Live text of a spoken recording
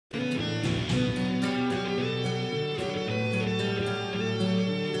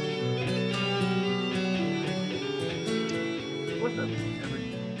what's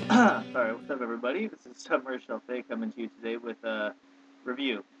up, sorry, what's up, everybody? This is Submerged Shelfie coming to you today with a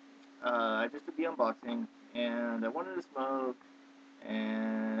review. I just did the unboxing, and I wanted to smoke,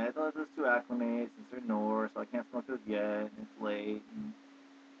 and I thought it was too acclimate since they're north, so I can't smoke those yet, and it's late, and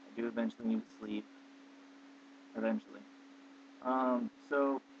I do eventually need to sleep. Eventually.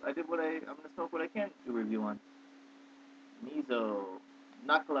 So I did I'm gonna smoke what I can do a review on. Mizo.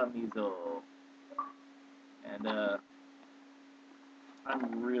 Nakhla Mizo. And,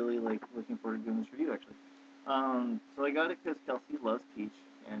 I'm really looking forward to doing this review actually. So I got it because Kelsey loves peach,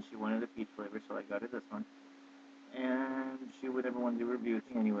 and she wanted a peach flavor, so I got her this one. And she would never want to do a review with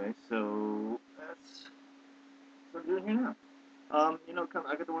me anyway, so that's what I'm doing here now. I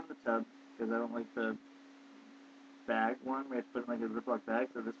got the one in the tub because I don't like the bag one where I put in like a Ziploc bag,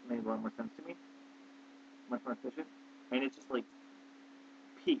 so this made a lot more sense to me, much more efficient. And it's just like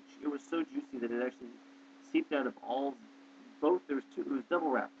peach. It was so juicy that it actually seeped out of both. There was two. It was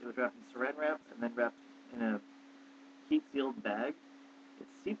double wrapped. It was wrapped in Saran wrap and then wrapped in a heat sealed bag. It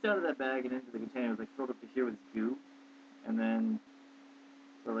seeped out of that bag and into the container. It was like filled up to here with goo, and then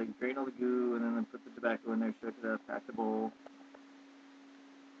so like drain all the goo and then put the tobacco in there, shook it up, packed the bowl,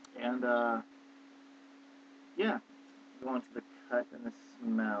 and yeah, go on to the cut and the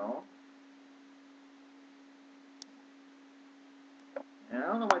smell. And I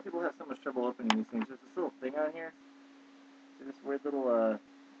don't know why people have so much trouble opening these things. There's this little thing on here. See this weird little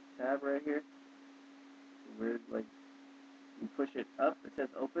tab right here. Weird, like, you push it up, it says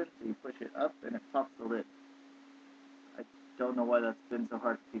open, so you push it up and it pops the lid. I don't know why that's been so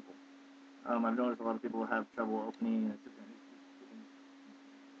hard for people. I've noticed a lot of people have trouble opening and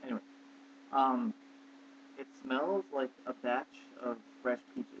anyway. It smells like a batch of fresh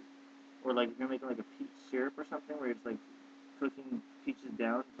peaches. Or like if you're making like a peach syrup or something where it's like cooking peaches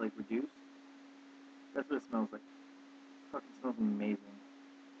down to like reduce. That's what it smells like. It fucking smells amazing.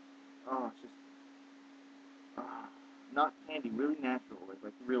 Oh, it's just not candy, really natural,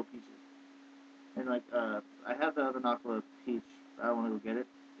 like real peaches. And like I have the other Nakhla peach. I want to go get it.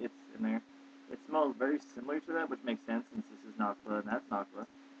 It's in there. It smells very similar to that, which makes sense since this is Nakhla and that's Nakhla.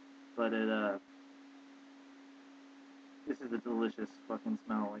 But this is a delicious fucking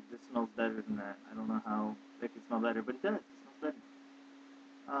smell. Like this smells better than that. I don't know how it could smell better, but it does. It smells better.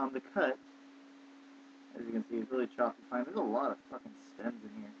 The cut, as you can see, is really choppy fine. There's a lot of fucking stems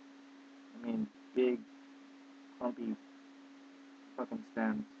in here. I mean, big, clumpy, fucking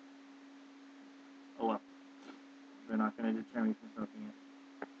stems. Oh well. They're not going to deter me from smoking it.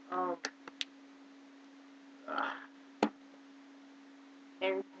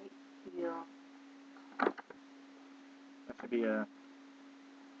 Airtight seal. That should be a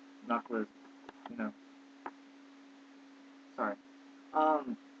Nakhla's, you know. Sorry.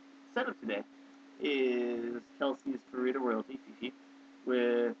 Setup today is Kelsey's Farida Royalty, Fifi,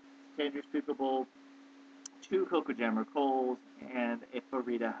 with Tanger's Pickle Bowl, 2 Cocoa Jammer Coals, and a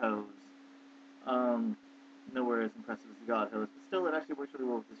Farida hose. Nowhere as impressive as the God hose, but still it actually works really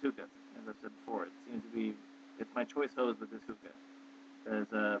well with this hookah. As I've said before, it seems to be, it's my choice hose with this hookah.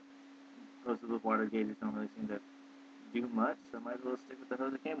 Because hoses with water gauges don't really seem to do much, so I might as well stick with the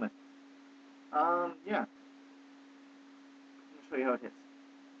hose it came with. Yeah. Let me show you how it hits.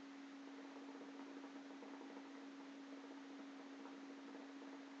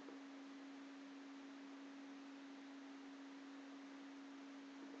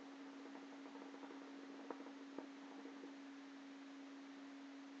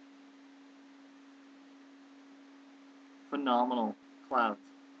 Phenomenal clouds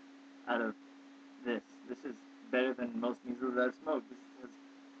out of this. This is better than most Mizo that I've smoked. This has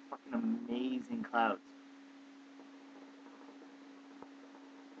fucking amazing clouds.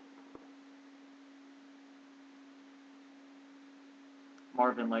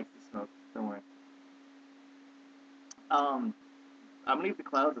 Marvin likes the smoke, don't worry. I'm gonna give the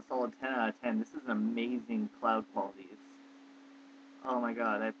clouds a solid 10 out of 10. This is an amazing cloud quality. Oh my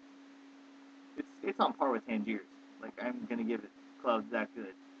god, it's on par with Tangiers. Like I'm gonna give it clouds that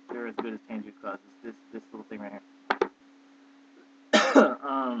good. They're as good as Tangiers clouds. This little thing right here.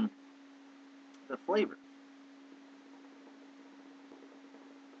 The flavor.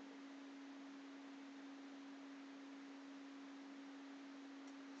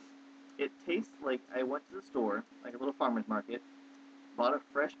 It tastes like I went to the store, like a little farmer's market, bought a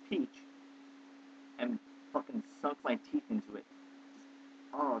fresh peach, and fucking sunk my teeth into it.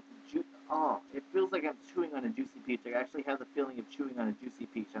 Oh, it feels like I'm chewing on a juicy peach. I actually have the feeling of chewing on a juicy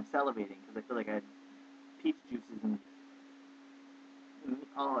peach. I'm salivating because I feel like I had peach juices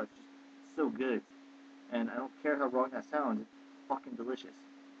oh, it's just so good. And I don't care how wrong that sounds. It's fucking delicious.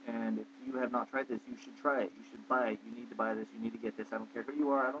 And if you have not tried this, you should try it. You should buy it. You need to buy this. You need to get this. I don't care who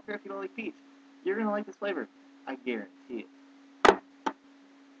you are. I don't care if you don't like peach. You're gonna like this flavor. I guarantee it.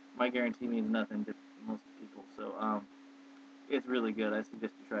 My guarantee means nothing to most people. So it's really good. I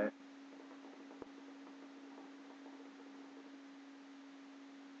suggest you try it.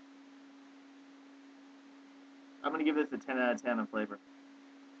 I'm gonna give this a 10 out of 10 on flavor.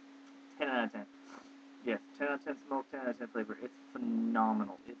 10 out of 10. Yes, 10 out of 10 smoke, 10 out of 10 flavor. It's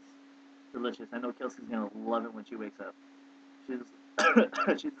phenomenal. It's delicious. I know Kelsey's gonna love it when she wakes up. She's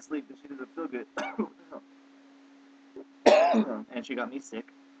she's asleep and she doesn't feel good. And she got me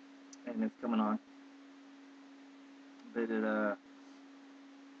sick, and it's coming on. But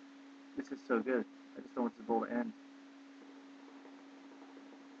this is so good. I just don't want this bowl to end.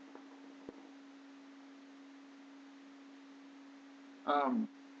 Um,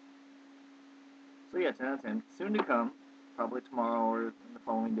 so yeah, 10 out of 10. Soon to come, probably tomorrow or in the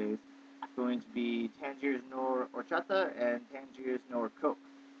following days, it's going to be Tangiers Nor Horchata and Tangiers Nor Coke.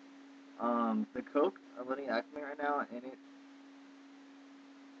 The Coke, I'm letting it acclimate right now, and it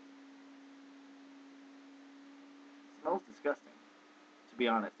smells disgusting. To be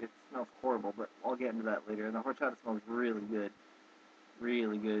honest, it smells horrible, but I'll get into that later. And the horchata smells really good,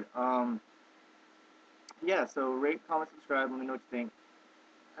 really good. Yeah. So rate, comment, subscribe. Let me know what you think.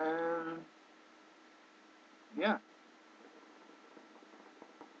 Um, yeah.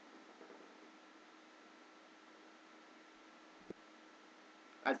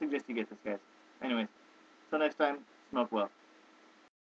 I suggest you get this, guys. Anyways, till next time, smoke well.